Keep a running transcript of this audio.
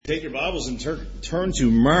Take your Bibles and turn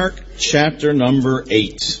to Mark chapter number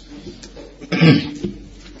 8.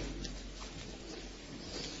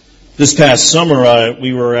 This past summer,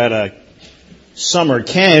 we were at a summer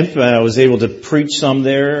camp. I was able to preach some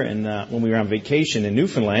there and when we were on vacation in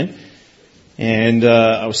Newfoundland. And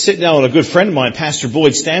I was sitting down with a good friend of mine, Pastor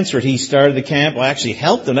Boyd Stansford. He started the camp. I actually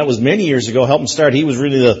helped him. That was many years ago. Helped him start. He was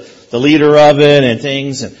really the leader of it and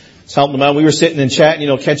things. And helping him out. We were sitting and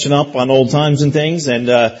chatting, catching up on old times and things. And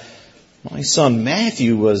my son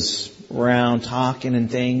Matthew was around talking and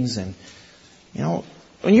things. And,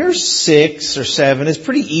 when you're 6 or 7, it's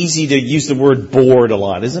pretty easy to use the word bored a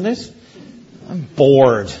lot, isn't it? I'm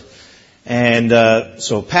bored. And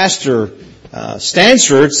so Pastor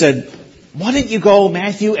Stansford said, why don't you go,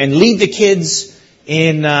 Matthew, and lead the kids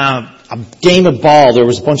in a game of ball. There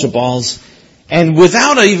was a bunch of balls. And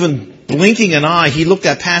without even blinking an eye, he looked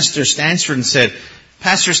at Pastor Stansford and said,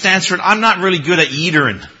 Pastor Stansford, I'm not really good at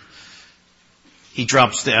yeetering. He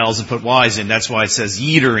drops the L's and put Y's in. That's why it says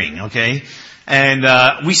yeetering, okay?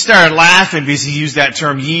 And we started laughing because he used that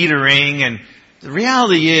term yeetering. And the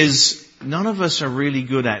reality is, none of us are really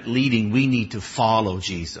good at leading. We need to follow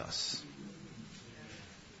Jesus.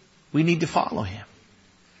 We need to follow Him.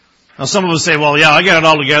 Now some of us say, well, yeah, I got it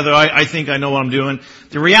all together. I think I know what I'm doing.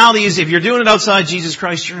 The reality is if you're doing it outside Jesus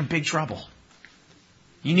Christ, you're in big trouble.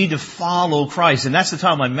 You need to follow Christ. And that's the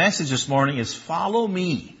title of my message this morning is follow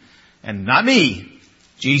me. And not me,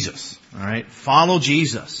 Jesus. Alright? Follow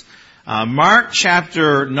Jesus. Mark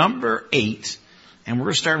chapter number 8. And we're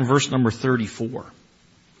going to start in verse number 34.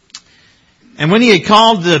 And when he had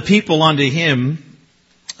called the people unto him,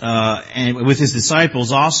 and with his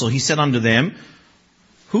disciples also, he said unto them,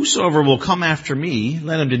 whosoever will come after me,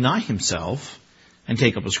 let him deny himself and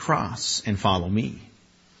take up his cross and follow me.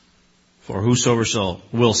 For whosoever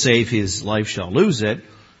will save his life shall lose it,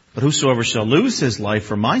 but whosoever shall lose his life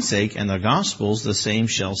for my sake and the gospel's, the same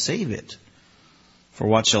shall save it. For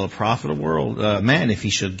what shall it profit a man if he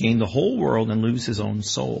should gain the whole world and lose his own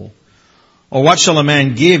soul? Or what shall a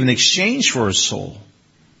man give in exchange for his soul?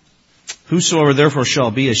 Whosoever therefore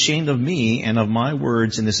shall be ashamed of me and of my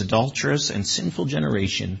words in this adulterous and sinful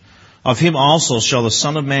generation, of him also shall the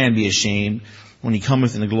Son of Man be ashamed when he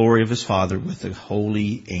cometh in the glory of his Father with the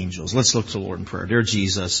holy angels. Let's look to the Lord in prayer. Dear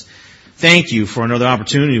Jesus, thank you for another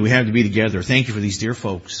opportunity we have to be together. Thank you for these dear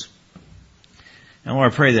folks. And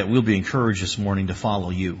Lord, I pray that we'll be encouraged this morning to follow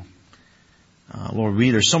you. Lord,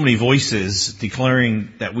 there's so many voices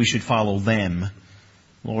declaring that we should follow them.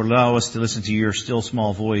 Lord, allow us to listen to your still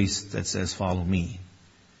small voice that says, follow me.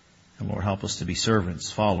 And Lord, help us to be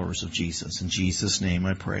servants, followers of Jesus. In Jesus' name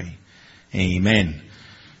I pray. Amen.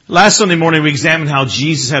 Last Sunday morning we examined how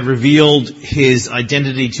Jesus had revealed his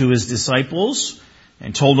identity to his disciples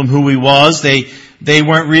and told them who he was. They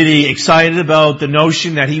weren't really excited about the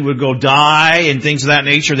notion that he would go die and things of that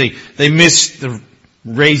nature. They missed the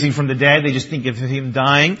raising from the dead. They just think of him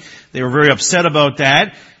dying. They were very upset about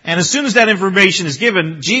that. And as soon as that information is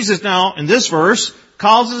given, Jesus now, in this verse,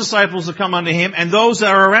 calls the disciples to come unto him and those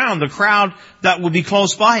that are around, the crowd that would be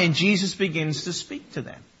close by, and Jesus begins to speak to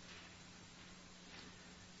them.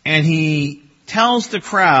 And he tells the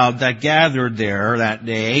crowd that gathered there that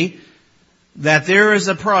day that there is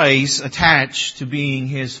a price attached to being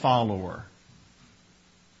his follower.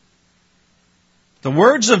 The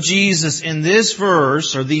words of Jesus in this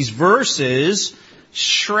verse, or these verses,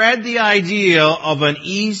 shred the idea of an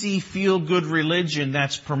easy, feel-good religion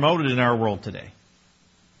that's promoted in our world today.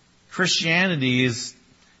 Christianity is,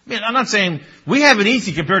 I'm not saying, we have it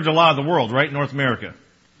easy compared to a lot of the world, right, North America.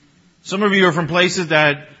 Some of you are from places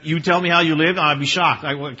that you tell me how you live, I'd be shocked.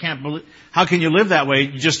 I can't believe, how can you live that way?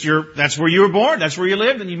 That's where you were born, that's where you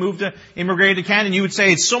lived, and you moved to, immigrated to Canada, and you would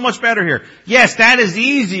say it's so much better here. Yes, that is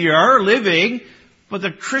easier living, but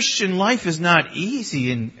the Christian life is not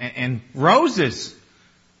easy and roses.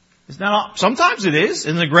 It's not, sometimes it is.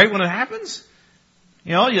 Isn't it great when it happens?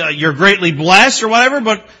 You're greatly blessed or whatever,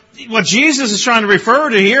 but what Jesus is trying to refer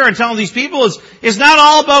to here and telling these people is, it's not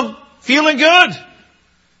all about feeling good.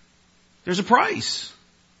 There's a price.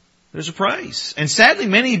 There's a price. And sadly,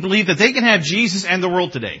 many believe that they can have Jesus and the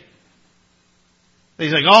world today. They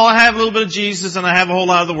say, I have a little bit of Jesus and I have a whole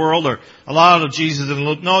lot of the world, or a lot of Jesus and a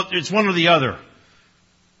little, no, it's one or the other.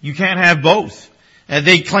 You can't have both. And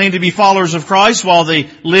they claim to be followers of Christ while they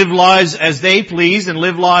live lives as they please and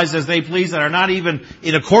live lives as they please that are not even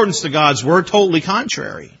in accordance to God's Word, totally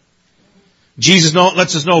contrary. Jesus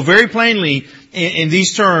lets us know very plainly in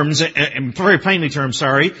these terms,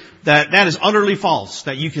 that is utterly false,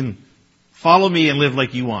 that you can follow me and live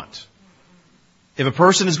like you want. If a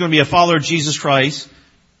person is going to be a follower of Jesus Christ,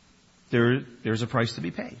 there's a price to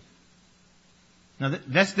be paid. Now,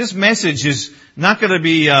 this message is not going to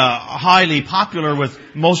be highly popular with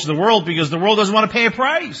most of the world because the world doesn't want to pay a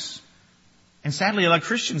price. And sadly, a lot of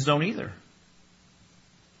Christians don't either.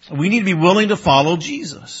 We need to be willing to follow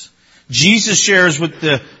Jesus. Jesus shares with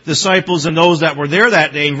the disciples and those that were there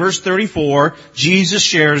that day. In verse 34, Jesus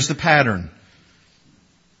shares the pattern.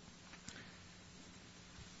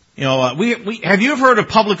 You know, have you ever heard of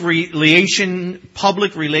public relation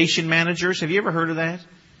managers? Have you ever heard of that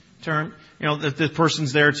term? You know, that the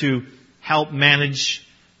person's there to help manage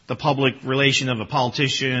the public relation of a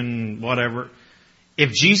politician, whatever.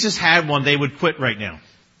 If Jesus had one, they would quit right now.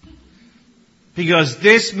 Because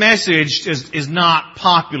this message is not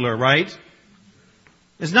popular, right?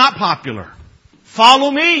 It's not popular. Follow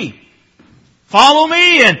me. Follow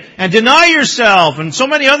me and deny yourself and so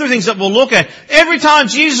many other things that we'll look at. Every time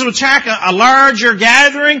Jesus would attack a larger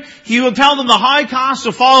gathering, he would tell them the high cost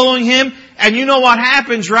of following him. And you know what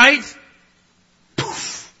happens, right?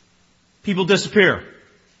 Poof. People disappear.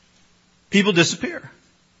 People disappear.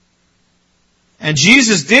 And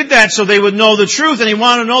Jesus did that so they would know the truth, and he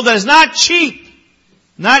wanted to know that it's not cheap,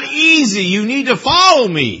 not easy. You need to follow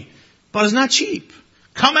me, but it's not cheap.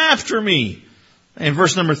 Come after me. In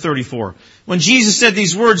verse number 34. When Jesus said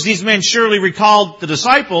these words, these men surely recalled the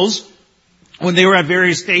disciples when they were at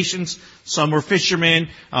various stations. Some were fishermen.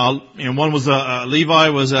 One was Levi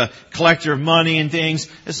was a collector of money and things.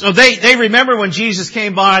 And so they remember when Jesus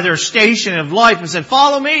came by their station of life and said,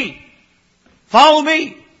 follow me. Follow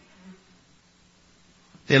me.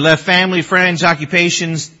 They left family, friends,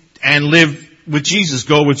 occupations, and lived with Jesus.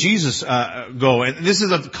 Go with Jesus. Go. And this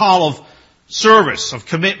is a call of service, of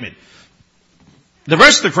commitment. The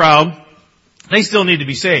rest of the crowd, they still need to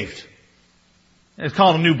be saved. It's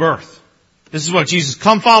called a new birth. This is what Jesus,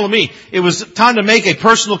 come follow me. It was time to make a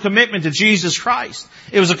personal commitment to Jesus Christ.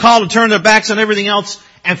 It was a call to turn their backs on everything else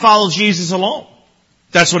and follow Jesus alone.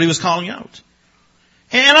 That's what he was calling out.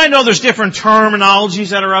 And I know there's different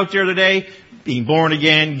terminologies that are out there today. Being born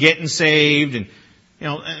again, getting saved, and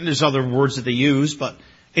there's other words that they use, but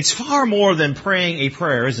it's far more than praying a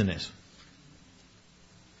prayer, isn't it?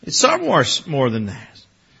 It's far more than that.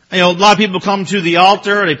 A lot of people come to the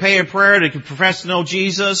altar, they pay a prayer, they can profess to know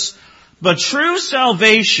Jesus, but true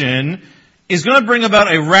salvation is going to bring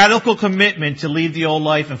about a radical commitment to leave the old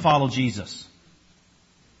life and follow Jesus.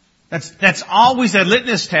 That's always a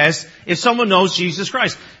litmus test if someone knows Jesus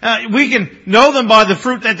Christ. We can know them by the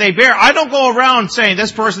fruit that they bear. I don't go around saying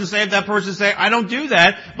this person's saved, that person's saved. I don't do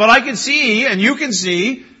that. But I can see, and you can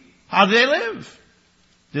see, how do they live?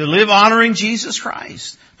 They live honoring Jesus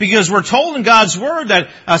Christ. Because we're told in God's Word that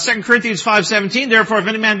 2 Corinthians 5:17, therefore if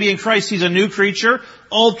any man be in Christ, he's a new creature.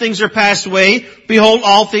 Old things are passed away. Behold,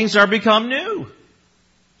 all things are become new.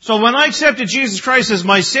 So when I accepted Jesus Christ as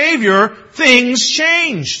my Savior, things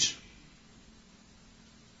changed.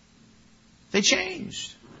 They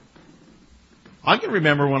changed. I can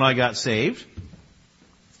remember when I got saved.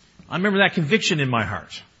 I remember that conviction in my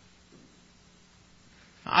heart.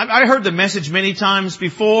 I heard the message many times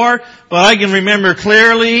before, but I can remember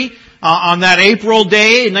clearly on that April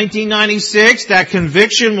day in 1996, that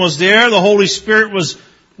conviction was there. The Holy Spirit was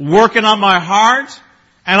working on my heart.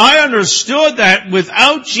 And I understood that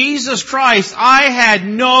without Jesus Christ, I had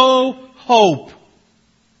no hope.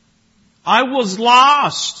 I was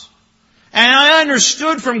lost. And I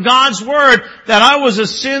understood from God's Word that I was a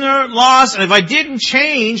sinner, lost, and if I didn't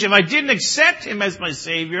change, if I didn't accept Him as my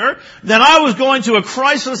Savior, then I was going to a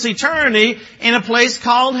Christless eternity in a place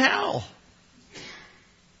called hell.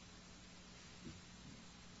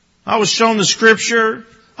 I was shown the Scripture.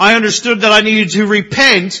 I understood that I needed to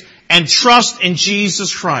repent and trust in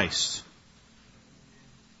Jesus Christ.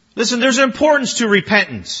 Listen, there's importance to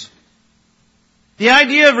repentance. The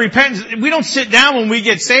idea of repentance, we don't sit down when we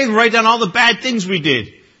get saved and write down all the bad things we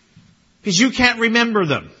did. Because you can't remember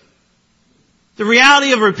them. The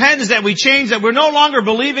reality of repentance is that we change, that we're no longer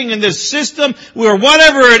believing in this system, or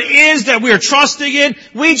whatever it is that we are trusting in.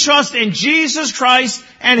 We trust in Jesus Christ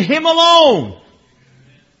and Him alone.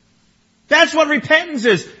 That's what repentance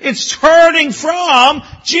is. It's turning from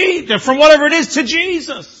whatever it is to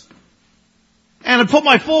Jesus. And to put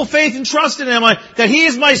my full faith and trust in Him, that He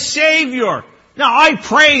is my Savior. Now, I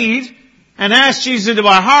prayed and asked Jesus into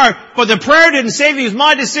my heart, but the prayer didn't save me. It was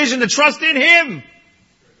my decision to trust in Him.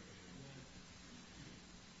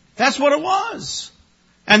 That's what it was.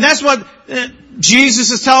 And that's what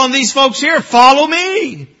Jesus is telling these folks here. Follow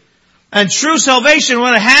me. And true salvation,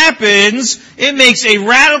 when it happens, it makes a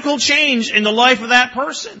radical change in the life of that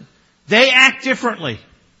person. They act differently.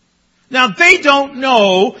 Now, they don't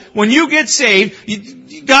know when you get saved,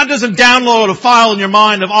 God doesn't download a file in your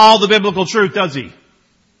mind of all the biblical truth, does He?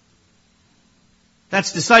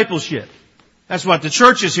 That's discipleship. That's what the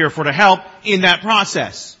church is here for, to help in that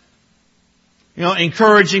process.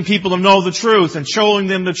 Encouraging people to know the truth and showing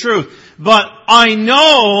them the truth. But I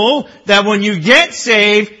know that when you get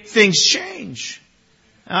saved, things change.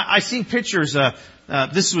 I've seen pictures.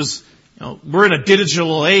 This was, we're in a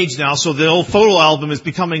digital age now, so the old photo album is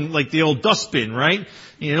becoming like the old dustbin, right?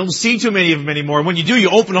 You don't see too many of them anymore. When you do, you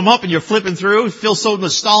open them up and you're flipping through. It feels so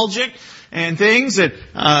nostalgic and things. And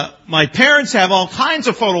my parents have all kinds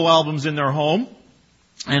of photo albums in their home.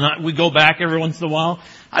 And we go back every once in a while.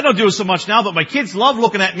 I don't do it so much now, but my kids love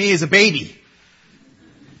looking at me as a baby.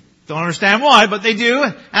 Don't understand why, but they do.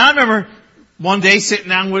 And I remember one day sitting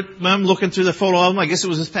down with them looking through the photo album. I guess it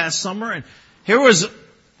was this past summer. And here was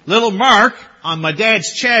little Mark on my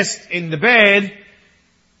dad's chest in the bed.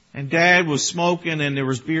 And Dad was smoking and there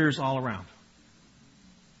was beers all around.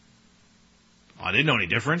 I didn't know any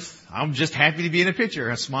difference. I'm just happy to be in a picture.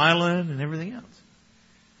 I'm smiling and everything else.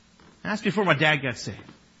 That's before my dad got saved.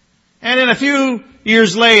 And then a few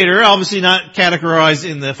years later, obviously not categorized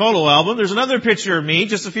in the photo album, there's another picture of me,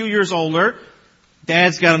 just a few years older.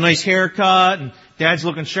 Dad's got a nice haircut, and Dad's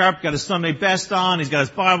looking sharp, got his Sunday best on, he's got his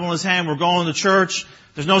Bible in his hand, we're going to church,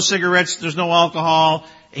 there's no cigarettes, there's no alcohol,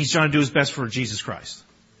 he's trying to do his best for Jesus Christ.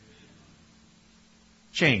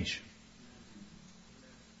 Change.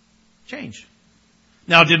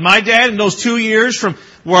 Now, did my dad in those 2 years from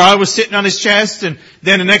where I was sitting on his chest and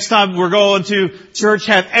then the next time we're going to church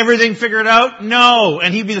have everything figured out? No.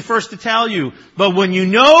 And he'd be the first to tell you. But when you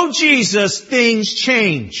know Jesus, things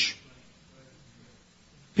change.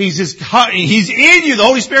 He's in you. The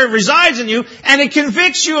Holy Spirit resides in you and it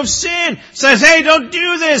convicts you of sin. Says, hey, don't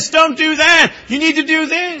do this. Don't do that. You need to do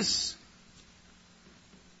this.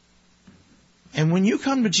 And when you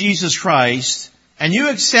come to Jesus Christ, and you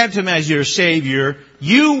accept Him as your Savior,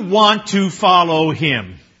 you want to follow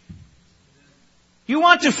Him. You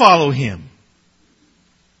want to follow Him.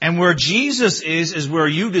 And where Jesus is where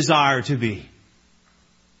you desire to be.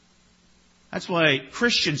 That's why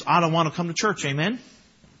Christians ought to want to come to church, amen?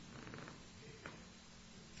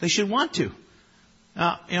 They should want to.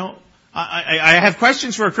 I have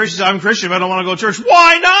questions for Christians. I'm a Christian, but I don't want to go to church.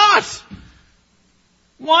 Why not?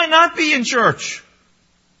 Why not be in church?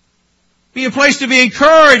 Be a place to be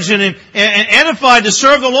encouraged and edified to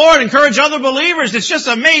serve the Lord, encourage other believers. It's just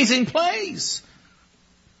an amazing place.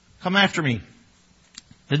 Come after me.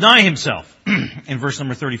 Deny himself. In verse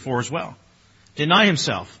number 34 as well. Deny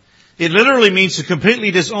himself. It literally means to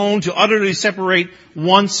completely disown, to utterly separate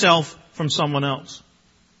oneself from someone else.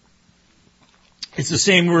 It's the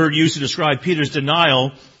same word used to describe Peter's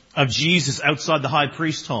denial of Jesus outside the high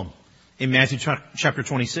priest's home in Matthew chapter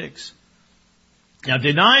 26. Now,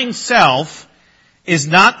 denying self is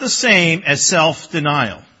not the same as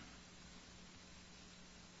self-denial.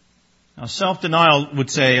 Now, self-denial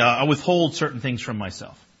would say, I withhold certain things from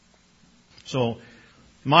myself. So,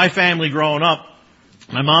 my family growing up,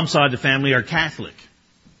 my mom's side of the family are Catholic.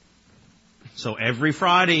 So, every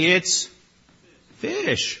Friday it's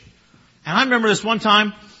fish. And I remember this one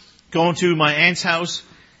time going to my aunt's house,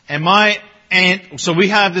 and my aunt, so we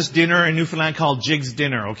have this dinner in Newfoundland called Jig's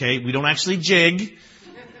Dinner, okay? We don't actually jig.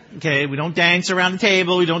 Okay, we don't dance around the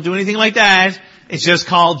table. We don't do anything like that. It's just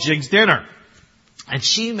called Jig's Dinner. And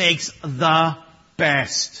she makes the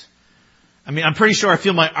best. I mean, I'm pretty sure I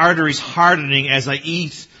feel my arteries hardening as I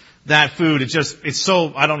eat that food. It's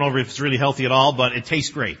so, I don't know if it's really healthy at all, but it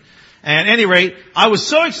tastes great. And at any rate, I was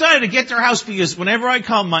so excited to get to her house because whenever I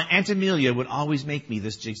come, my Aunt Amelia would always make me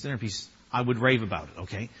this Jig's Dinner piece. I would rave about it,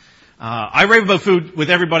 okay? I rave about food with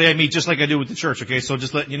everybody I meet just like I do with the church, okay? So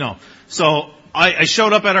just letting you know. So I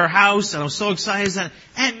showed up at her house and I was so excited.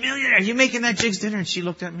 Aunt Amelia, are you making that Jig's Dinner? And she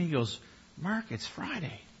looked at me and goes, Mark, it's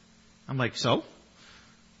Friday. I'm like, so?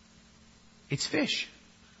 It's fish.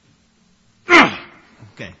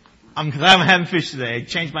 Okay. I'm glad I'm having fish today. I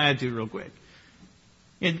changed my attitude real quick.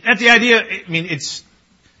 And at the idea, I mean, it's,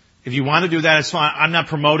 if you want to do that, it's fine. I'm not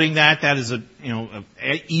promoting that. That is a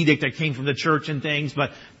edict that came from the church and things,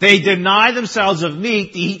 but they deny themselves of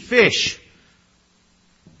meat to eat fish.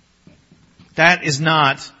 That is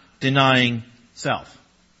not denying self.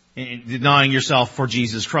 Denying yourself for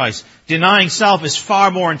Jesus Christ. Denying self is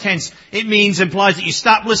far more intense. It implies that you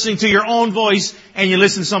stop listening to your own voice and you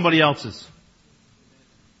listen to somebody else's.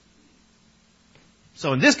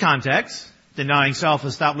 So in this context, denying self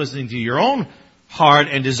is stop listening to your own heart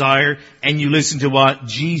and desire and you listen to what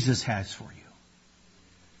Jesus has for you.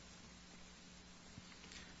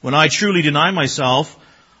 When I truly deny myself,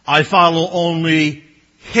 I follow only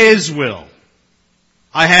His will.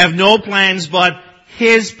 I have no plans but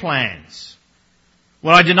His plans.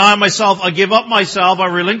 When I deny myself, I give up myself, I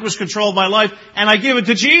relinquish control of my life, and I give it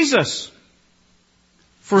to Jesus.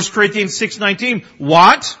 1 Corinthians 6:19.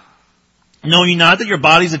 What? Know ye not that your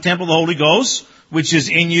body is a temple of the Holy Ghost, which is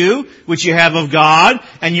in you, which you have of God,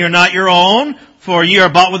 and you're not your own, for ye are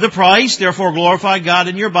bought with a price, therefore glorify God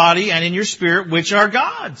in your body and in your spirit, which are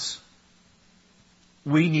God's.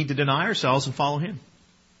 We need to deny ourselves and follow Him.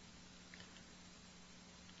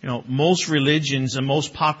 You know, most religions and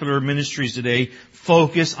most popular ministries today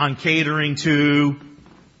focus on catering to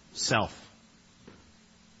self.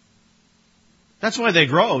 That's why they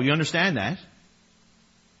grow. You understand that?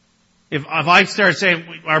 If I start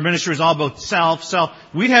saying our ministry is all about self,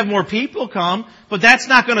 we'd have more people come, but that's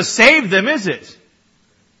not going to save them, is it?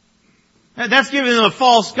 That's giving them a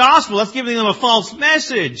false gospel. That's giving them a false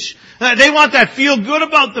message. They want that feel good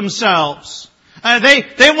about themselves.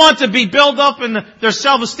 They want to be built up in their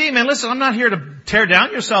self-esteem. And listen, I'm not here to tear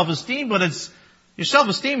down your self-esteem, but your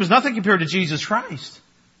self-esteem is nothing compared to Jesus Christ.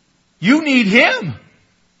 You need Him.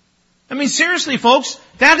 I mean, seriously, folks,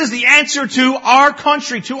 that is the answer to our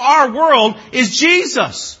country, to our world, is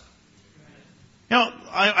Jesus. You know,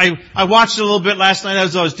 I watched a little bit last night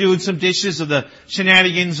as I was doing some dishes of the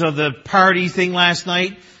shenanigans of the party thing last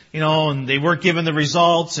night. You know, and they weren't given the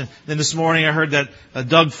results. And then this morning I heard that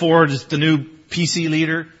Doug Ford is the new PC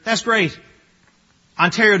leader. That's great.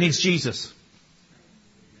 Ontario needs Jesus.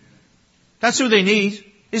 That's who they need,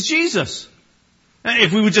 is Jesus.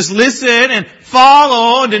 If we would just listen and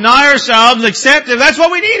follow and deny ourselves and accept Him, that's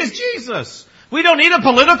what we need is Jesus. We don't need a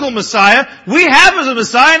political Messiah. We have as a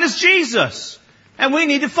Messiah, and it's Jesus. And we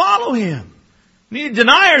need to follow Him. We need to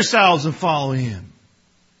deny ourselves and follow Him.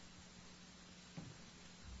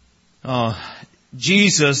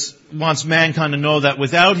 Jesus wants mankind to know that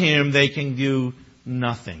without Him they can do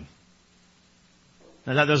nothing.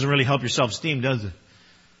 Now that doesn't really help your self-esteem, does it?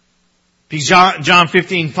 Because John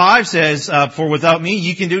 15:5 says, for without me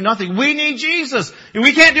you can do nothing. We need Jesus.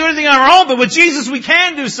 We can't do anything on our own, but with Jesus we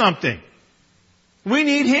can do something. We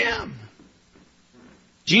need Him.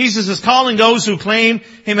 Jesus is calling those who claim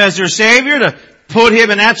Him as their Savior to put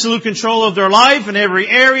Him in absolute control of their life in every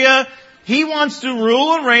area. He wants to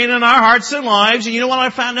rule and reign in our hearts and lives. And you know what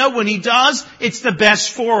I found out? When He does, it's the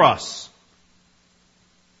best for us.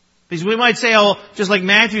 Because we might say, oh, just like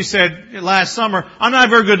Matthew said last summer, I'm not a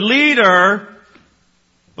very good leader.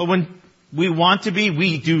 But when we want to be,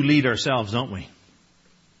 we do lead ourselves, don't we?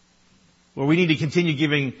 Well, we need to continue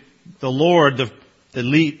giving the Lord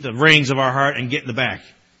the reins of our heart and get in the back.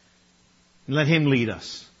 And let Him lead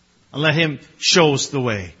us. And let Him show us the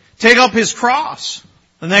way. Take up His cross.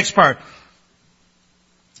 The next part.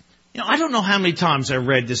 You know, I don't know how many times I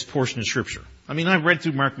read this portion of Scripture. I mean, I've read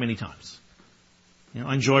through Mark many times. You know,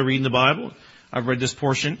 I enjoy reading the Bible. I've read this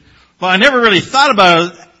portion. But I never really thought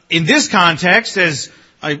about it in this context as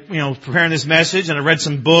I, preparing this message, and I read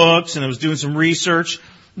some books and I was doing some research.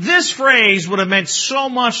 This phrase would have meant so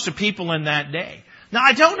much to people in that day. Now,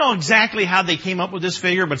 I don't know exactly how they came up with this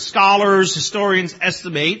figure, but scholars, historians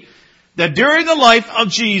estimate that during the life of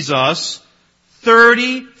Jesus,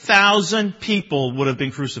 30,000 people would have been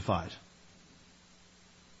crucified.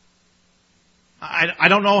 I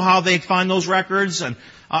don't know how they'd find those records, and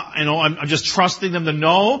I'm just trusting them to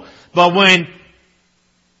know. But when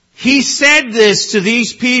He said this to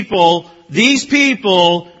these people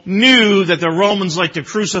knew that the Romans liked to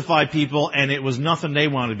crucify people, and it was nothing they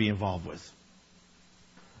wanted to be involved with.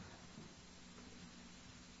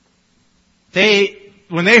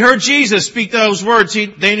 When they heard Jesus speak those words,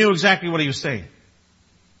 they knew exactly what He was saying.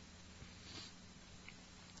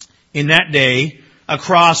 In that day, a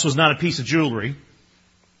cross was not a piece of jewelry.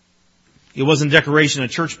 It wasn't decoration in a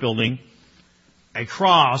church building. A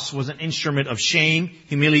cross was an instrument of shame,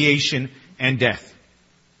 humiliation, and death.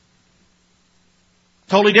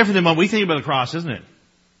 Totally different than what we think about the cross, isn't it?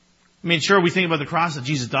 I mean, sure, we think about the cross that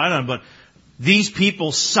Jesus died on, but these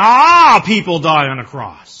people saw people die on a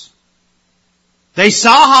cross. They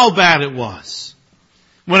saw how bad it was.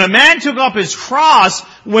 When a man took up his cross,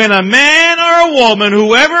 when a man or a woman,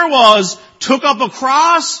 whoever it was, took up a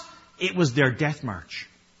cross, it was their death march.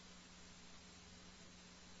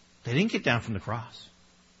 They didn't get down from the cross.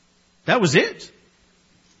 That was it.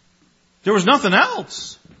 There was nothing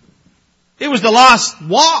else. It was the last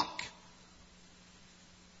walk.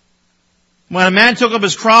 When a man took up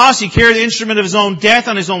his cross, he carried the instrument of his own death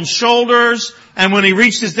on his own shoulders. And when he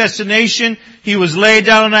reached his destination, he was laid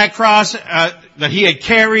down on that cross that he had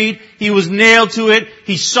carried. He was nailed to it.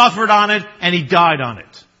 He suffered on it, and he died on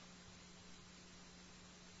it.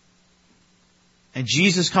 And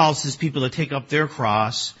Jesus calls his people to take up their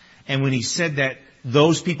cross. And when He said that,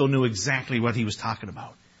 those people knew exactly what He was talking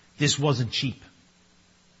about. This wasn't cheap.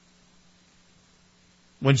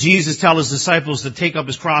 When Jesus tells his disciples to take up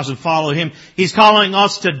his cross and follow him, he's calling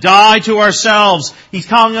us to die to ourselves. He's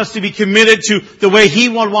calling us to be committed to the way he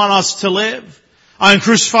would want us to live. I am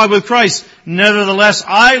crucified with Christ. Nevertheless,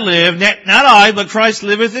 I live, not I, but Christ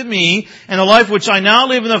liveth in me. And the life which I now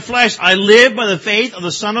live in the flesh, I live by the faith of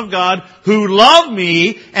the Son of God, who loved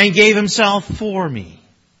me and gave himself for me.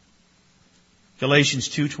 Galatians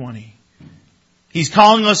 2:20. He's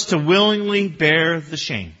calling us to willingly bear the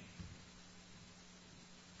shame,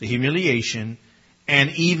 the humiliation,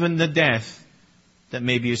 and even the death that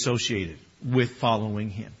may be associated with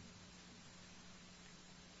following him.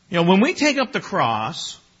 You know, when we take up the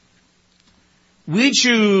cross, we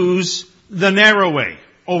choose the narrow way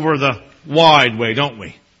over the wide way, don't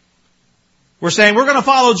we? We're saying we're going to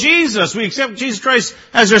follow Jesus. We accept Jesus Christ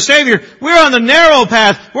as our Savior. We're on the narrow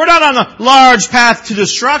path. We're not on the large path to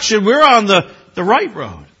destruction. We're on the right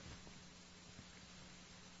road.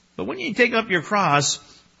 But when you take up your cross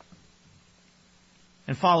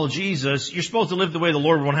and follow Jesus, you're supposed to live the way the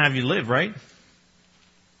Lord would have you live, right?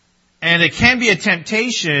 And it can be a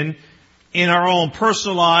temptation in our own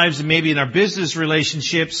personal lives and maybe in our business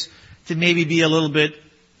relationships to maybe be a little bit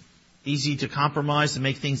easy to compromise, to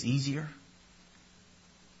make things easier.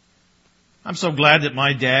 I'm so glad that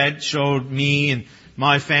my dad showed me and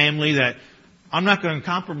my family that I'm not going to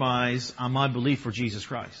compromise on my belief for Jesus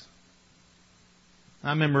Christ. I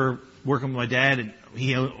remember working with my dad, and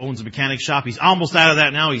he owns a mechanic shop. He's almost out of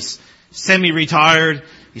that now. He's semi-retired.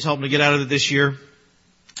 He's hoping to get out of it this year.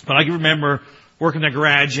 But I can remember working in a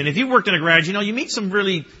garage, and if you worked in a garage, you know, you meet some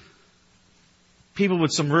really people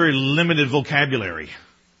with some very limited vocabulary.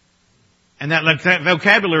 And that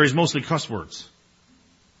vocabulary is mostly cuss words.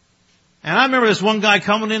 And I remember this one guy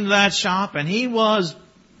coming into that shop, and he was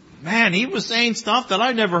saying stuff that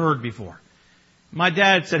I never heard before. My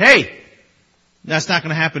dad said, "Hey, that's not going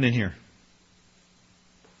to happen in here."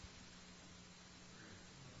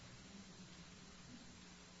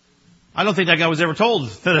 I don't think that guy was ever told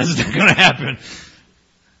that that's not going to happen.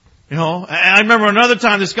 You know, and I remember another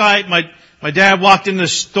time this guy, my dad walked in the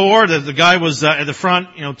store, the guy was at the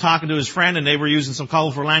front, you know, talking to his friend, and they were using some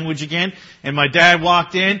colorful language again, and my dad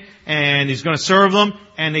walked in, and he's going to serve them,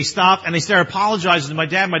 and they stopped, and they started apologizing to my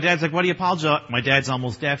dad. My dad's like, "What do you apologize?" My dad's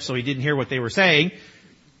almost deaf, so he didn't hear what they were saying.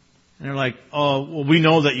 And they're like, "Oh, well, we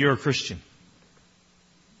know that you're a Christian."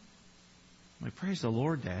 I'm like, "Praise the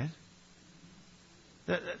Lord, Dad."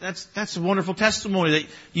 That's a wonderful testimony that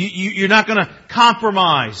you're not going to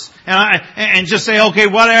compromise and just say, "Okay,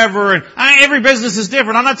 whatever." And every business is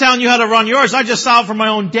different. I'm not telling you how to run yours. I just saw it from my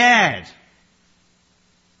own dad.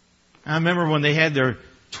 I remember when they had their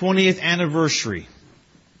 20th anniversary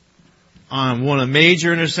on one of the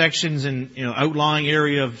major intersections in, you know, outlying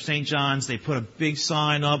area of St. John's. They put a big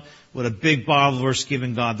sign up with a big Bible verse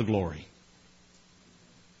giving God the glory.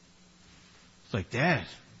 It's like, "Dad,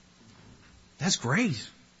 that's great.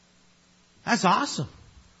 That's awesome."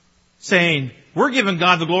 Saying, we're giving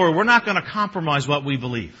God the glory. We're not going to compromise what we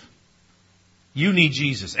believe. You need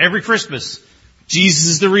Jesus. Every Christmas, Jesus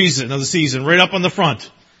is the reason of the season, right up on the front.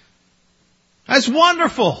 That's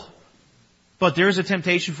wonderful. But there is a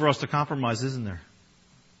temptation for us to compromise, isn't there?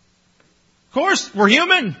 Of course, we're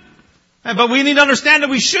human. But we need to understand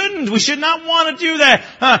that we shouldn't. We should not want to do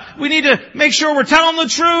that. We need to make sure we're telling the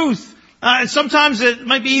truth. And sometimes it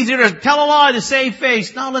might be easier to tell a lie to save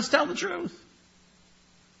face. No, let's tell the truth.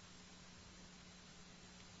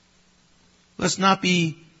 Let's not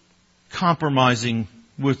be compromising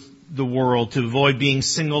with the world to avoid being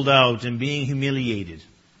singled out and being humiliated.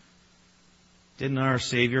 Didn't our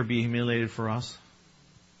Savior be humiliated for us?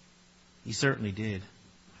 He certainly did.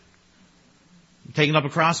 Taking up a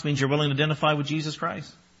cross means you're willing to identify with Jesus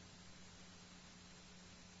Christ.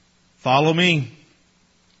 Follow me.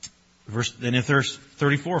 Then in verse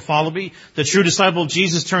 34, follow me. The true disciple of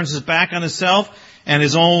Jesus turns his back on himself and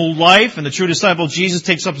his own life, and the true disciple of Jesus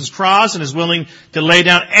takes up his cross and is willing to lay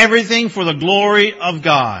down everything for the glory of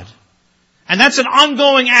God. And that's an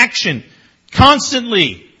ongoing action.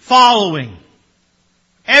 Constantly following.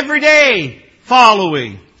 Every day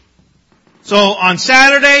following. So on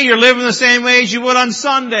Saturday, you're living the same way as you would on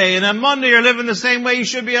Sunday. And on Monday, you're living the same way you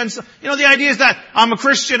should be on Sunday. You know, the idea is that I'm a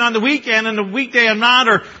Christian on the weekend and the weekday I'm not.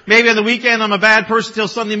 Or maybe on the weekend I'm a bad person till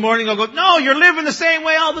Sunday morning. I'll go, no, you're living the same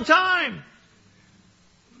way all the time.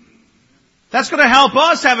 That's going to help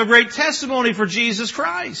us have a great testimony for Jesus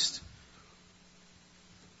Christ.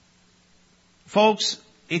 Folks,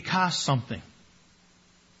 it costs something.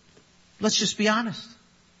 Let's just be honest.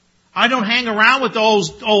 I don't hang around with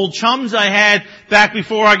those old chums I had back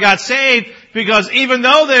before I got saved, because even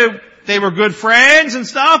though they were good friends and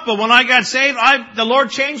stuff, but when I got saved, the Lord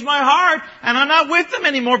changed my heart, and I'm not with them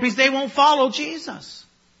anymore because they won't follow Jesus.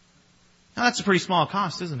 Now that's a pretty small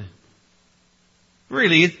cost, isn't it?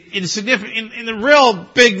 Really, it's significant in the real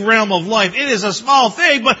big realm of life. It is a small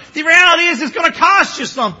thing, but the reality is it's going to cost you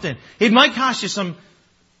something. It might cost you some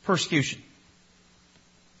persecution.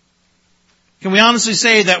 Can we honestly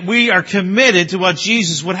say that we are committed to what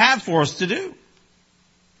Jesus would have for us to do?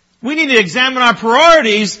 We need to examine our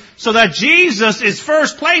priorities so that Jesus is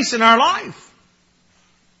first place in our life.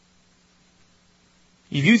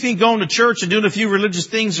 If you think going to church and doing a few religious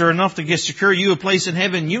things are enough to secure you a place in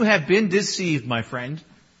heaven, you have been deceived, my friend.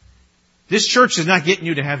 This church is not getting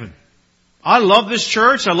you to heaven. I love this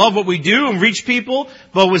church. I love what we do and reach people,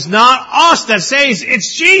 but it was not us that saves.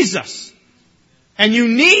 It's Jesus. And you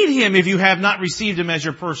need Him if you have not received Him as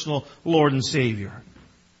your personal Lord and Savior.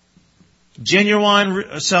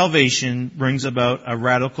 Genuine salvation brings about a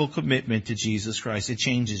radical commitment to Jesus Christ. It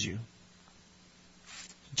changes you.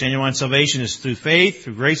 Genuine salvation is through faith,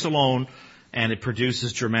 through grace alone, and it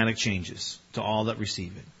produces dramatic changes to all that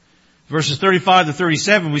receive it. Verses 35 to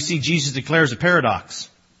 37, we see Jesus declares a paradox.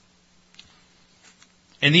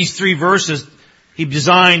 In these 3 verses, He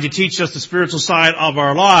designed to teach us the spiritual side of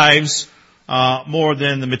our lives more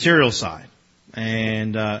than the material side.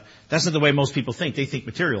 And that's not the way most people think. They think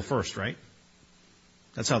material first, right?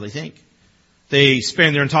 That's how they think. They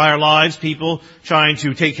spend their entire lives, people, trying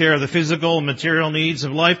to take care of the physical and material needs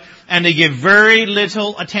of life, and they give very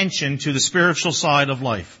little attention to the spiritual side of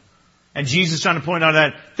life. And Jesus is trying to point out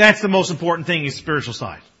that that's the most important thing, is the spiritual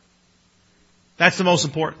side. That's the most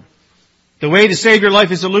important. The way to save your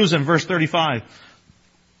life is to lose it, in verse 35.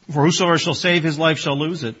 For whosoever shall save his life shall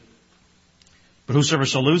lose it. But whosoever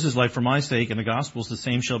shall lose his life for my sake and the gospel's, the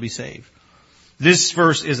same shall be saved. This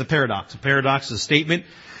verse is a paradox. A paradox is a statement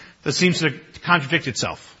that seems to contradict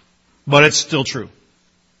itself, but it's still true.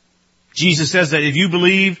 Jesus says that if you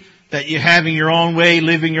believe that you're having your own way,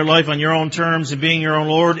 living your life on your own terms and being your own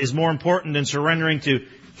Lord is more important than surrendering to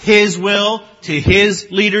His will, to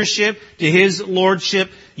His leadership, to His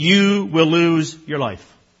lordship, you will lose your life.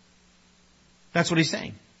 That's what He's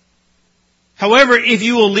saying. However, if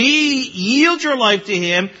you will yield your life to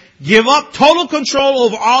Him, give up total control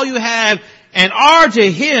over all you have, and are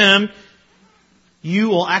to Him, you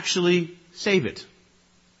will actually save it.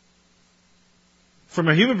 From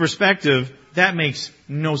a human perspective, that makes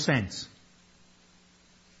no sense.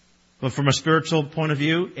 But from a spiritual point of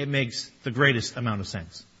view, it makes the greatest amount of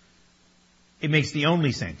sense. It makes the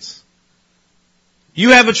only sense.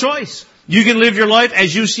 You have a choice. You can live your life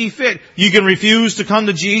as you see fit. You can refuse to come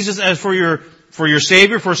to Jesus as for your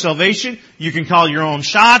Savior, for salvation. You can call your own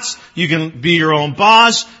shots. You can be your own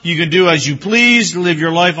boss. You can do as you please, live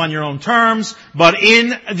your life on your own terms. But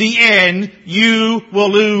in the end, you will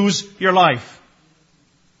lose your life.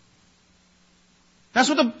 That's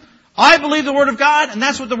what I believe the Word of God, and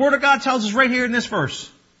that's what the Word of God tells us right here in this verse.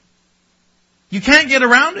 You can't get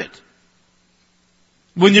around it.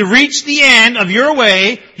 When you reach the end of your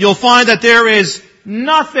way, you'll find that there is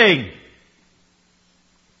nothing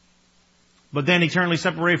but then eternally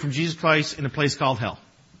separated from Jesus Christ in a place called hell.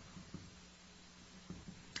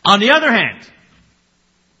 On the other hand,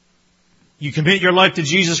 you commit your life to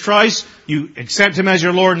Jesus Christ, you accept Him as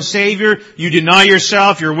your Lord and Savior, you deny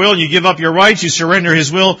yourself, your will, you give up your rights, you surrender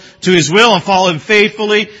His will to His will and follow Him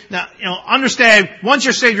faithfully. Now, understand, once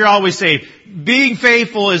you're saved, you're always saved. Being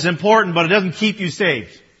faithful is important, but it doesn't keep you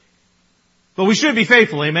saved. But we should be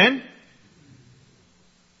faithful, amen?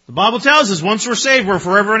 The Bible tells us once we're saved, we're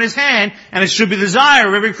forever in His hand, and it should be the desire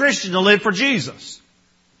of every Christian to live for Jesus.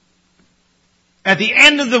 At the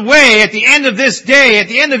end of the way, at the end of this day, at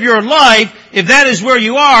the end of your life, if that is where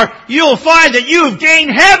you are, you'll find that you've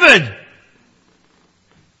gained heaven.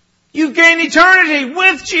 You've gained eternity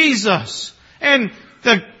with Jesus. And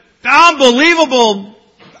the unbelievable,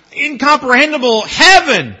 incomprehensible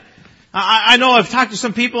heaven. I know I've talked to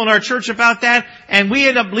some people in our church about that, and we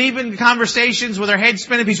end up leaving conversations with our heads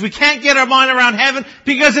spinning because we can't get our mind around heaven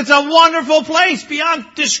because it's a wonderful place beyond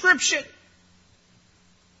description.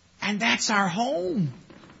 And that's our home.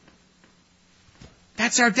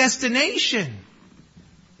 That's our destination.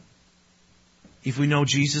 If we know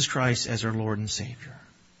Jesus Christ as our Lord and Savior.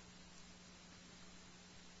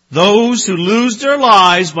 Those who lose their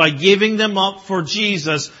lives by giving them up for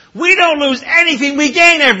Jesus, we don't lose anything, we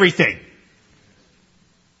gain everything.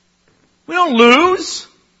 We don't lose,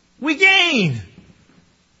 we gain.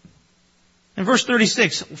 In verse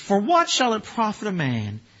 36, for what shall it profit a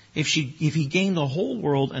man if he gain the whole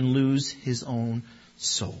world and lose his own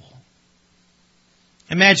soul?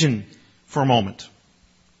 Imagine for a moment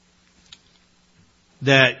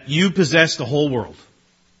that you possess the whole world.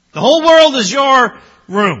 The whole world is your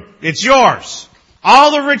room. It's yours.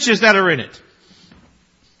 All the riches that are in it.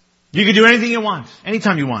 You can do anything you want,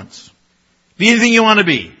 anytime you want. Be anything you want to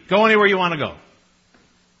be. Go anywhere you want to go.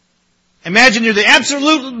 Imagine you're the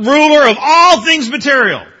absolute ruler of all things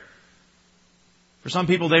material. For some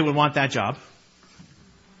people, they would want that job.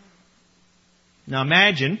 Now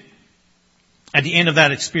imagine, at the end of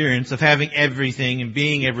that experience of having everything and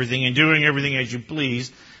being everything and doing everything as you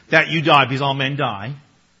please, that you die, because all men die.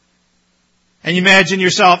 And you imagine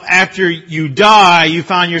yourself, after you die, you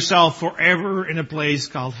find yourself forever in a place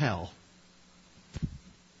called hell.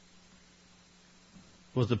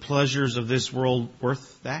 Was the pleasures of this world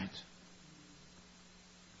worth that?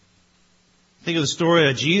 Think of the story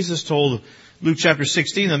that Jesus told, Luke chapter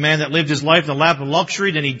 16, the man that lived his life in the lap of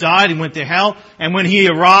luxury, then he died and went to hell. And when he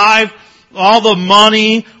arrived, all the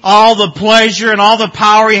money, all the pleasure, and all the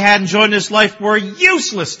power he had enjoyed in his life were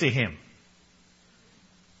useless to him.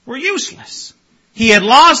 Were useless. He had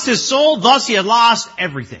lost his soul, thus he had lost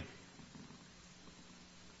everything.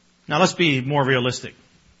 Now let's be more realistic.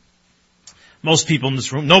 Most people in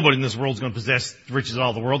this room, nobody in this world is going to possess the riches of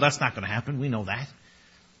all the world. That's not going to happen. We know that.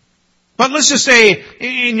 But let's just say,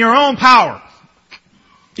 in your own power,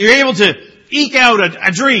 you're able to eke out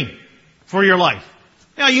a dream for your life.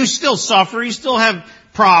 Now, you still suffer, you still have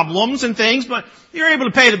problems and things, but you're able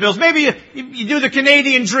to pay the bills. Maybe you do the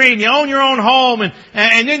Canadian dream, you own your own home,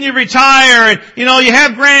 and then you retire, and you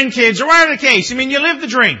have grandkids, or whatever the case. I mean, you live the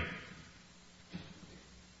dream.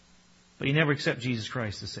 But you never accept Jesus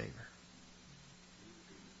Christ as Savior.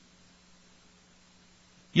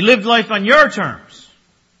 You lived life on your terms.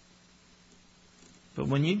 But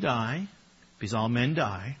when you die, because all men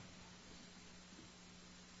die,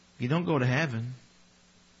 you don't go to heaven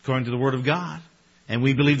according to the Word of God. And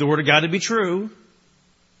we believe the Word of God to be true.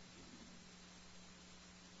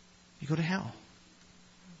 You go to hell.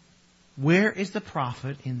 Where is the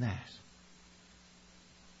profit in that?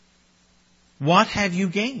 What have you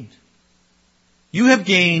gained? You have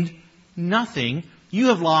gained nothing. You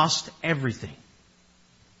have lost everything.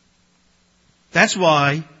 That's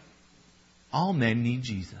why all men need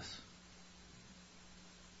Jesus.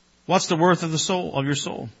 What's the worth of the soul, of your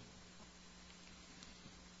soul?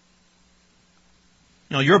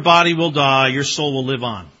 Your body will die, your soul will live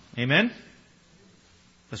on. Amen?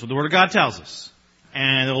 That's what the Word of God tells us.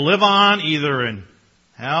 And it will live on either in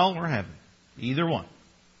hell or heaven. Either one.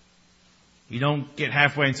 You don't get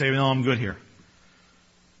halfway and say, no, I'm good here.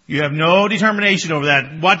 You have no determination over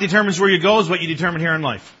that. What determines where you go is what you determine here in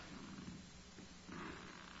life.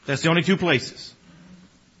 That's the only two places.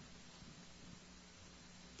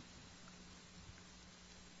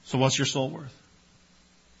 So what's your soul worth?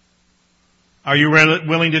 Are you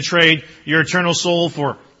willing to trade your eternal soul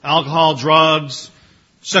for alcohol, drugs,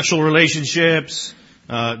 sexual relationships,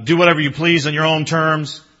 do whatever you please on your own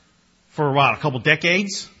terms for what, a couple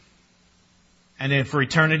decades? And then for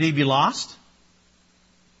eternity be lost?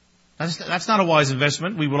 That's not a wise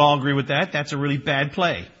investment. We would all agree with that. That's a really bad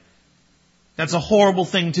play. That's a horrible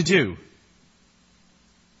thing to do.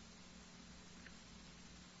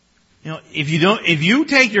 If you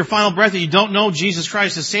take your final breath and you don't know Jesus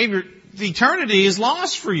Christ as Savior, the eternity is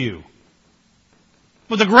lost for you.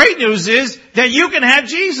 But the great news is that you can have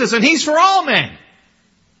Jesus, and He's for all men.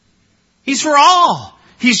 He's for all.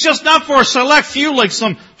 He's just not for a select few like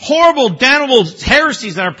some horrible, damnable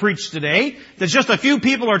heresies that are preached today, that just a few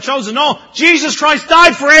people are chosen. No, Jesus Christ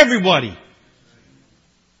died for everybody.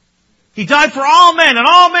 He died for all men, and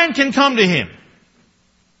all men can come to Him.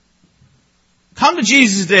 Come to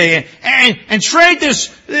Jesus today and trade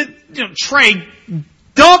this,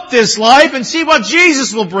 dump this life and see what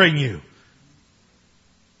Jesus will bring you.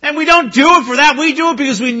 And we don't do it for that. We do it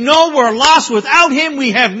because we know we're lost. Without Him,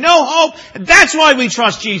 we have no hope. And that's why we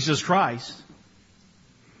trust Jesus Christ.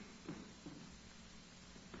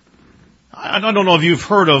 I don't know if you've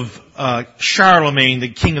heard of Charlemagne, the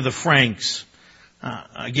king of the Franks.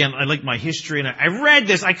 Again, I like my history, and I read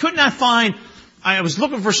this. I could not find, I was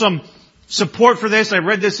looking for some support for this. I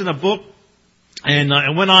read this in a book, and I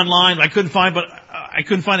went online. I couldn't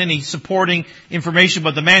find any supporting information,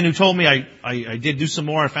 but the man who told me, I did do some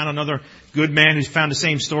more. I found another good man who found the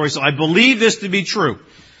same story. So I believe this to be true.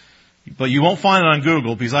 But you won't find it on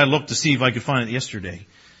Google, because I looked to see if I could find it yesterday.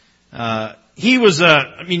 He was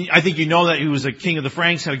I think you know that he was a king of the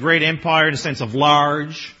Franks, had a great empire in the sense of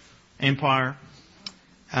large empire.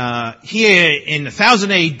 In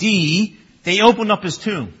 1000 AD, they opened up his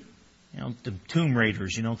tomb. The tomb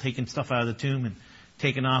raiders, taking stuff out of the tomb and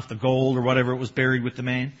taking off the gold or whatever it was buried with the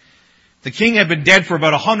man. The king had been dead for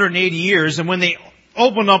about 180 years, and when they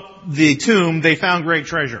opened up the tomb, they found great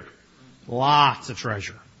treasure. Lots of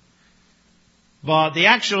treasure. But they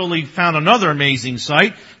actually found another amazing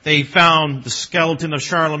sight. They found the skeleton of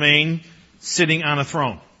Charlemagne sitting on a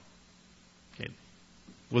throne. Okay.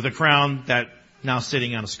 With a crown that now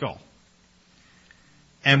sitting on a skull.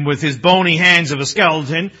 And with his bony hands of a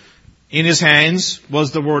skeleton, in his hands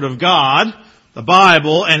was the Word of God, the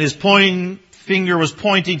Bible, and his finger was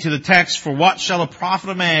pointing to the text, for what shall it profit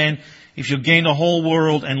a man if he'll gain the whole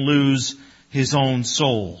world and lose his own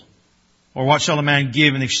soul? Or what shall a man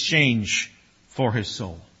give in exchange for his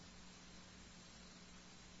soul?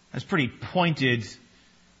 That's pretty pointed,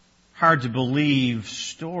 hard to believe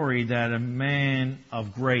story that a man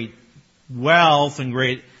of great wealth and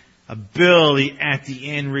great ability at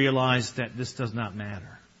the end realized that this does not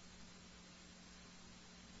matter.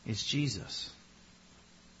 It's Jesus.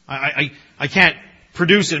 I can't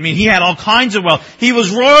produce it. I mean, he had all kinds of wealth. He was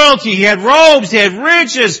royalty. He had robes. He had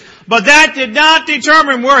riches. But that did not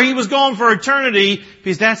determine where he was going for eternity,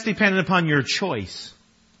 because that's dependent upon your choice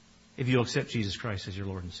if you accept Jesus Christ as your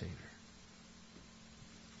Lord and Savior.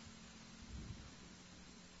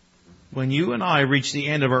 When you and I reach the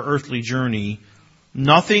end of our earthly journey,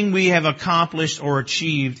 nothing we have accomplished or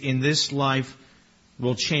achieved in this life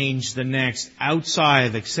will change the next outside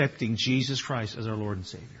of accepting Jesus Christ as our Lord and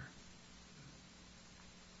Savior.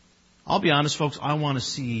 I'll be honest, folks, I want to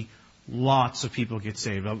see lots of people get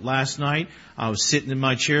saved. Last night, I was sitting in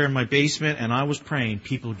my chair in my basement and I was praying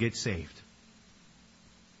people get saved.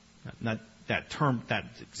 Not that term, that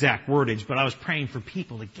exact wordage, but I was praying for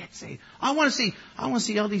people to get saved. I want to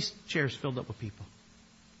see all these chairs filled up with people.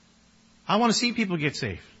 I want to see people get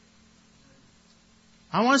saved.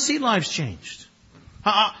 I want to see lives changed.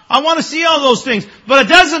 I want to see all those things. But it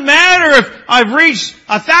doesn't matter if I've reached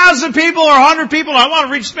 1,000 people or 100 people. I want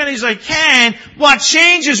to reach as many as I can. What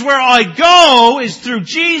changes where I go is through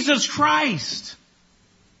Jesus Christ.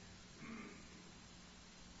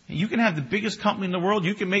 You can have the biggest company in the world.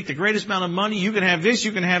 You can make the greatest amount of money. You can have this,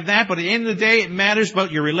 you can have that. But at the end of the day, it matters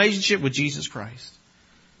about your relationship with Jesus Christ.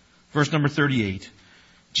 Verse number 38.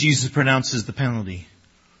 Jesus pronounces the penalty.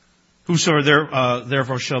 Whosoever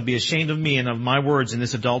therefore shall be ashamed of me and of my words in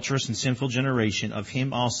this adulterous and sinful generation, of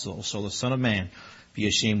him also shall the Son of Man be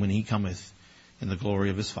ashamed when he cometh in the glory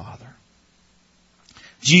of his Father.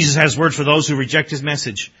 Jesus has words for those who reject his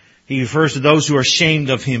message. He refers to those who are ashamed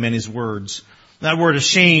of him and his words. That word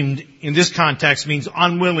ashamed in this context means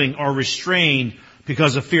unwilling or restrained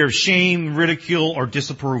because of fear of shame, ridicule, or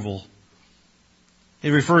disapproval. It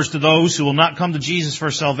refers to those who will not come to Jesus for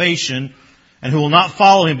salvation and who will not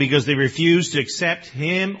follow him because they refuse to accept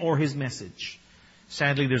him or his message.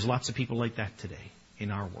 Sadly, there's lots of people like that today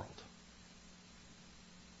in our world.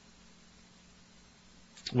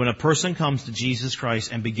 When a person comes to Jesus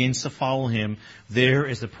Christ and begins to follow him, there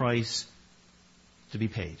is a price to be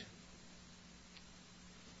paid.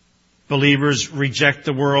 Believers reject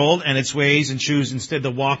the world and its ways and choose instead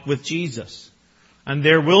to walk with Jesus. And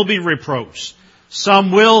there will be reproach.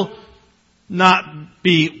 Some will not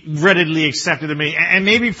be readily accepted of me. And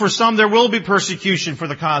maybe for some there will be persecution for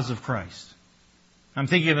the cause of Christ. I'm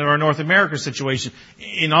thinking of our North America situation.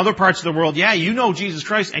 In other parts of the world, yeah, you know Jesus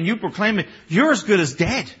Christ and you proclaim it, you're as good as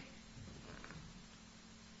dead.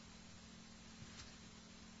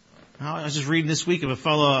 I was just reading this week of a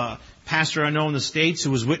fellow pastor I know in the States who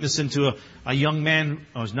was witnessing to a young man,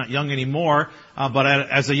 he's not young anymore, but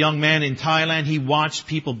as a young man in Thailand, he watched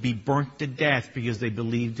people be burnt to death because they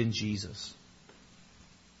believed in Jesus.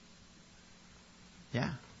 Yeah.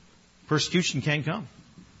 Persecution can come.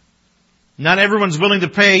 Not everyone's willing to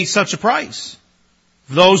pay such a price.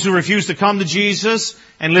 Those who refuse to come to Jesus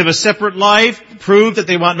and live a separate life prove that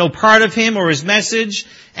they want no part of him or his message,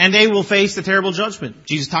 and they will face the terrible judgment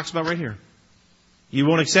Jesus talks about right here. You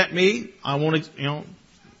won't accept me, I won't,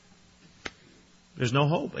 there's no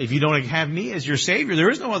hope. If you don't have me as your Savior, there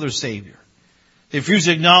is no other Savior. If you refuse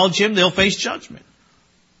to acknowledge him, they'll face judgment.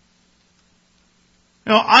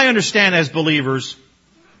 I understand as believers,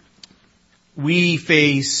 we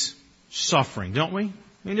face suffering, don't we? I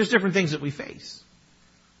mean, there's different things that we face.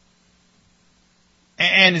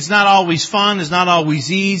 And it's not always fun, it's not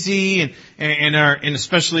always easy, and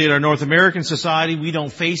especially in our North American society, we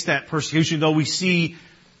don't face that persecution, though we see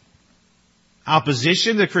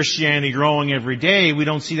opposition to Christianity growing every day, we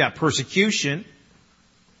don't see that persecution.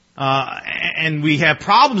 And we have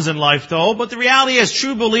problems in life though, but the reality as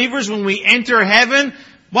true believers, when we enter heaven,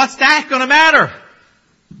 what's that going to matter?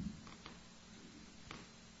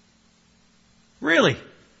 Really?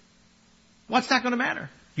 What's that going to matter?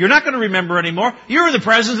 You're not going to remember anymore. You're in the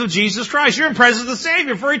presence of Jesus Christ. You're in the presence of the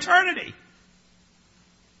Savior for eternity.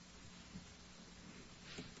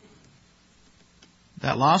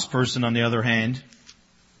 That lost person, on the other hand,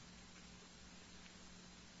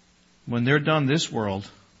 when they're done this world,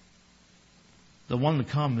 the one to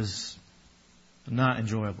come is not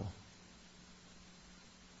enjoyable.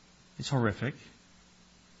 It's horrific.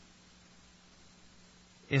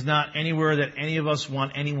 It's not anywhere that any of us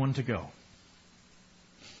want anyone to go.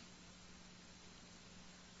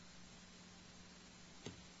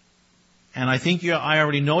 And I think I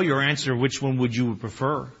already know your answer. Which one would you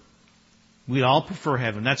prefer? We all prefer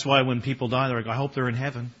heaven. That's why when people die, they're like, I hope they're in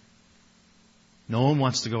heaven. No one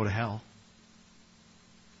wants to go to hell.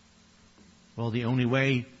 Well, the only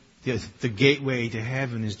way, the gateway to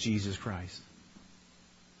heaven is Jesus Christ.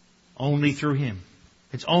 Only through Him.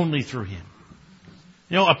 It's only through Him.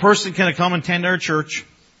 You know, a person can come and attend our church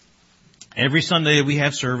every Sunday we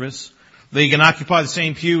have service. They can occupy the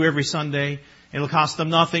same pew every Sunday. It'll cost them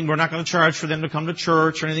nothing. We're not going to charge for them to come to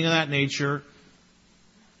church or anything of that nature.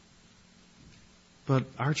 But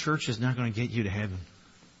our church is not going to get you to heaven.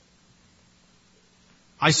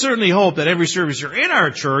 I certainly hope that every service you're in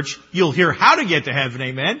our church, you'll hear how to get to heaven,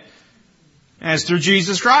 amen? As through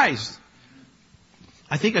Jesus Christ.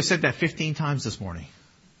 I think I said that 15 times this morning.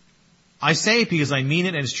 I say it because I mean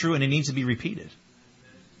it and it's true and it needs to be repeated.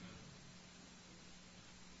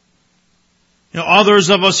 You know, others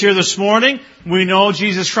of us here this morning, we know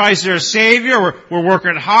Jesus Christ is our Savior. We're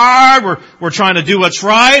working hard. We're trying to do what's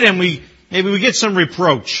right, and maybe we get some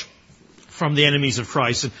reproach from the enemies of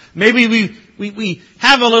Christ. And maybe we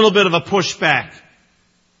have a little bit of a pushback.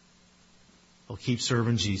 Well, keep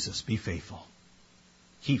serving Jesus. Be faithful.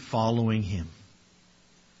 Keep following Him.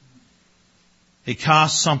 It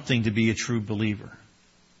costs something to be a true believer.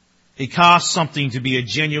 It costs something to be a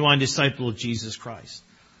genuine disciple of Jesus Christ.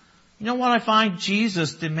 You know what I find?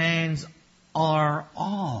 Jesus demands our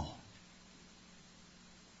all.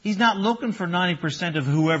 He's not looking for 90% of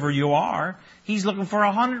whoever you are. He's looking for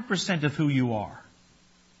 100% of who you are.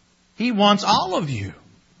 He wants all of you.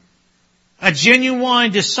 A genuine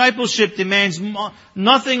discipleship demands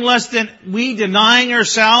nothing less than we denying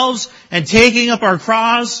ourselves and taking up our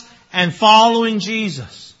cross and following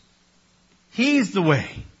Jesus. He's the way.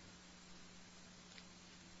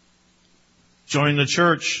 Join the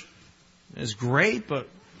church is great, but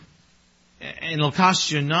it'll cost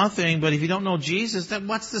you nothing. But if you don't know Jesus, then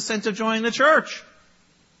what's the sense of joining the church?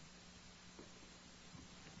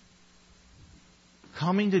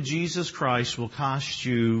 Coming to Jesus Christ will cost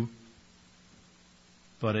you,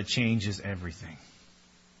 but it changes everything.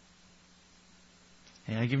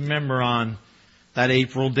 And I can remember on that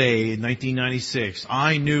April day in 1996,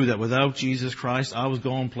 I knew that without Jesus Christ, I was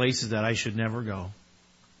going places that I should never go.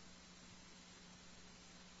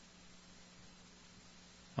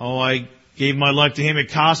 Oh, I gave my life to Him. It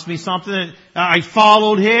cost me something. I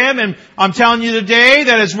followed Him, and I'm telling you today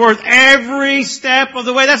that it's worth every step of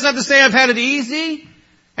the way. That's not to say I've had it easy.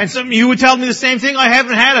 And some of you would tell me the same thing. I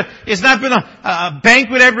haven't had it's not been a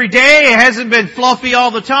banquet every day. It hasn't been fluffy all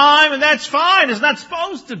the time, and that's fine. It's not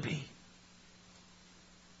supposed to be.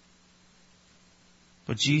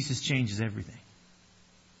 But Jesus changes everything.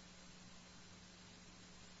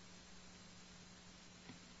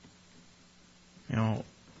 You know,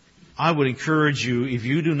 I would encourage you, if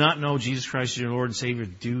you do not know Jesus Christ as your Lord and Savior,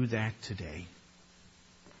 do that today.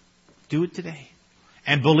 Do it today.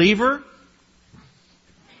 And believer,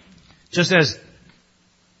 just as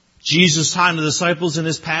Jesus taught the disciples in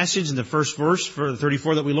this passage, in the first verse, for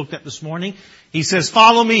 34 that we looked at this morning, He says,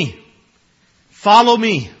 follow me. Follow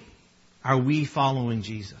me. Are we following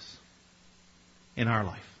Jesus in our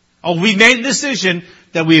life? Oh, we made a decision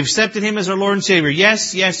that we accepted Him as our Lord and Savior.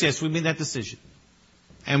 Yes, yes, yes, we made that decision.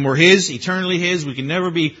 And we're His, eternally His. We can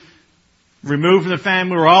never be removed from the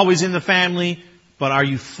family. We're always in the family. But are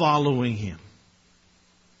you following Him?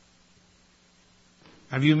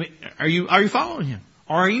 Are you following Him?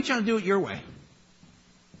 Or are you trying to do it your way?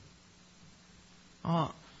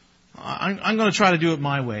 I'm going to try to do it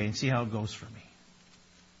my way and see how it goes for me.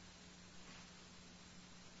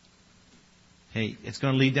 Hey, it's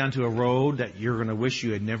going to lead down to a road that you're going to wish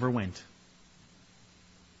you had never went.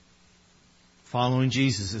 Following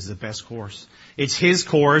Jesus is the best course. It's His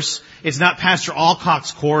course. It's not Pastor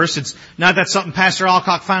Alcock's course. It's not that something Pastor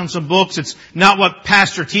Alcock found in some books. It's not what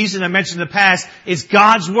Pastor Thiessen had mentioned in the past. It's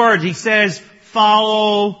God's Word. He says,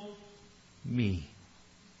 follow me.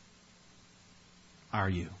 Are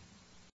you?